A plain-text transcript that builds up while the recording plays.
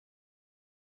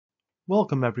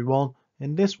Welcome everyone.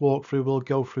 In this walkthrough we'll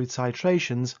go through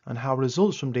titrations and how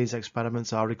results from these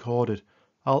experiments are recorded.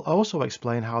 I'll also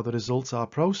explain how the results are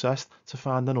processed to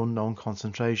find an unknown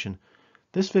concentration.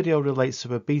 This video relates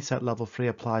to a BTEC Level 3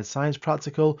 Applied Science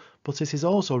practical, but it is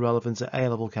also relevant to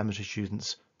A-level chemistry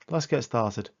students. Let's get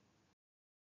started.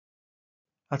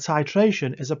 A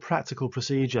titration is a practical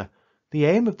procedure. The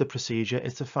aim of the procedure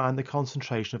is to find the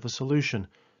concentration of a solution.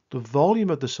 The volume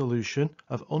of the solution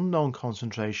of unknown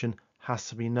concentration has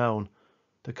to be known.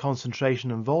 The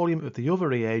concentration and volume of the other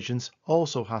reagents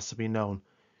also has to be known.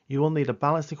 You will need a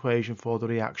balanced equation for the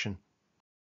reaction.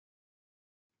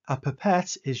 A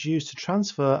pipette is used to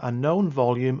transfer a known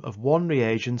volume of one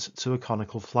reagent to a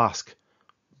conical flask.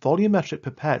 Volumetric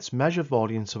pipettes measure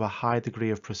volume to a high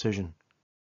degree of precision.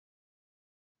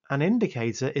 An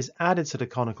indicator is added to the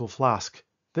conical flask.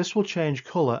 This will change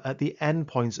colour at the end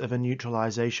points of a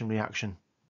neutralization reaction.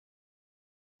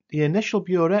 The initial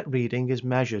burette reading is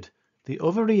measured. The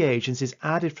other reagent is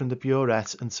added from the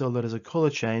burette until there is a colour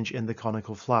change in the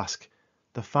conical flask.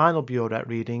 The final burette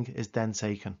reading is then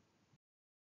taken.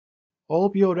 All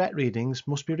burette readings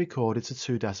must be recorded to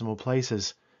 2 decimal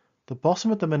places. The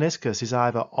bottom of the meniscus is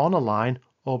either on a line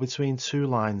or between 2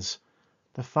 lines.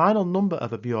 The final number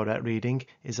of a burette reading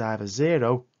is either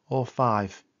 0 or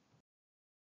 5.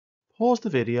 Pause the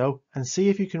video and see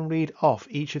if you can read off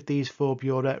each of these 4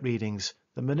 burette readings.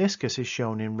 The meniscus is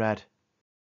shown in red.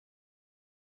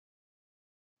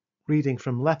 Reading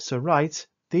from left to right,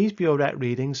 these burette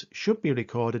readings should be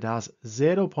recorded as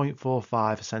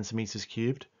 0.45 centimeters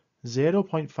cubed,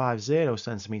 0.50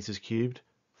 centimeters cubed,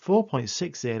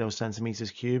 4.60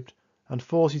 centimeters cubed, and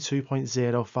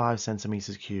 42.05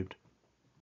 centimeters cubed.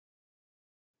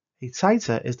 A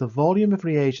titer is the volume of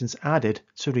reagents added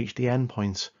to reach the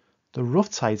endpoint. The rough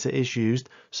titer is used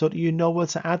so that you know where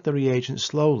to add the reagent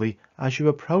slowly as you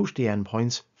approach the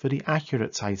endpoint for the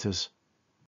accurate titers.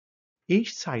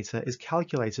 Each titer is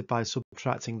calculated by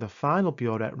subtracting the final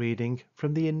burette reading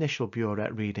from the initial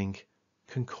burette reading.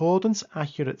 Concordant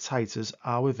accurate titers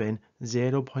are within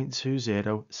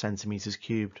 0.20 centimeters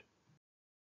cubed.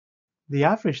 The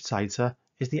average titer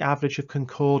is the average of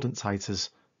concordant titers.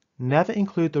 Never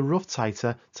include the rough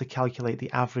titer to calculate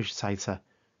the average titer.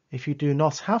 If you do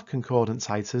not have concordant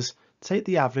titers, take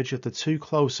the average of the 2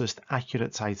 closest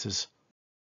accurate titers.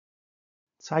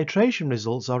 Titration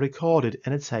results are recorded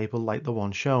in a table like the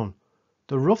one shown.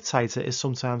 The rough titer is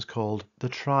sometimes called the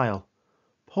trial.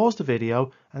 Pause the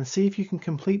video and see if you can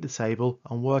complete the table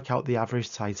and work out the average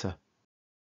titer.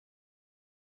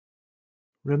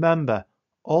 Remember,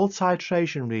 all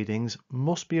titration readings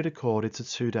must be recorded to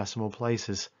 2 decimal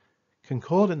places.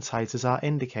 Concordant titers are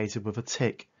indicated with a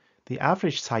tick. The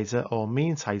average titer or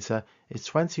mean titer is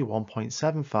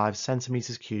 21.75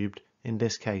 centimeters cubed in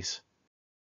this case.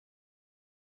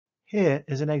 Here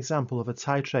is an example of a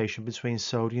titration between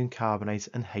sodium carbonate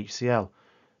and HCl.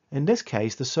 In this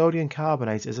case, the sodium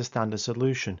carbonate is a standard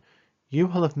solution. You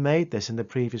will have made this in the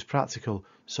previous practical,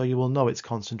 so you will know its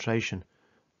concentration.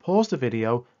 Pause the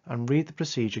video and read the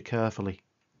procedure carefully.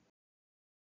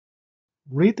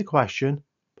 Read the question,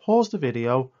 pause the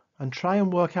video, and try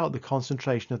and work out the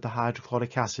concentration of the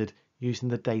hydrochloric acid using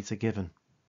the data given.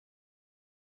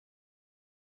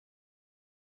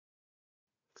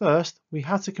 First, we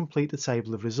have to complete the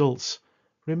table of results.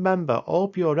 Remember, all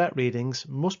burette readings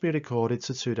must be recorded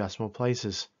to 2 decimal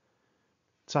places.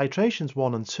 Titrations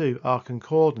 1 and 2 are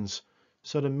concordant,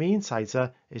 so the mean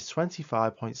titer is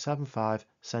 25.75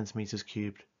 centimeters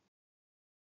cubed.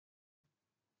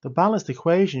 The balanced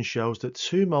equation shows that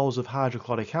 2 moles of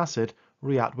hydrochloric acid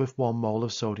react with 1 mole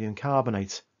of sodium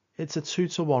carbonate. It's a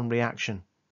 2-to-1 reaction.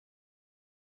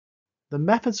 The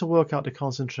method to work out the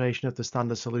concentration of the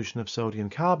standard solution of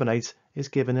sodium carbonate is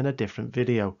given in a different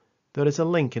video. There is a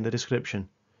link in the description.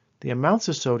 The amount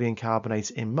of sodium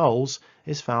carbonate in moles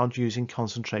is found using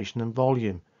concentration and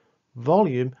volume.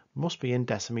 Volume must be in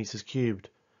decimeters cubed.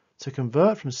 To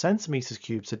convert from centimeters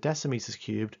cubed to decimeters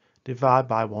cubed, divide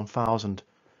by 1000.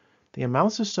 The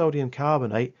amount of sodium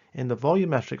carbonate in the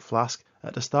volumetric flask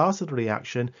at the start of the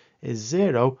reaction is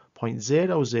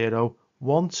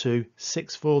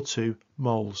 0.0012642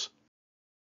 moles.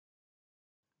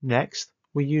 Next,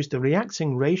 we use the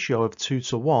reacting ratio of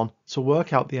 2-to-1 to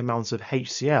work out the amount of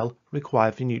HCl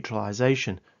required for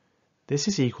neutralization. This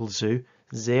is equal to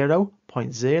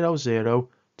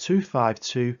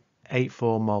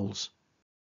 0.0025284 moles.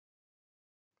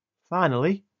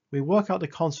 Finally, we work out the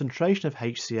concentration of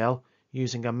HCl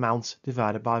using amount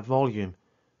divided by volume.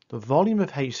 The volume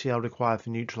of HCl required for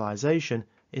neutralization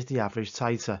is the average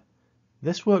titer.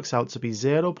 This works out to be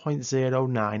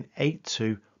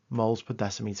 0.0982 moles per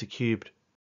decimeter cubed.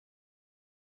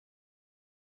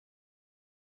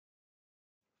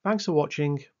 Thanks for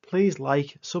watching. Please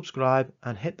like, subscribe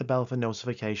and hit the bell for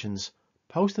notifications.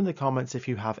 Post in the comments if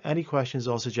you have any questions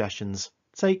or suggestions.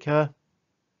 Take care.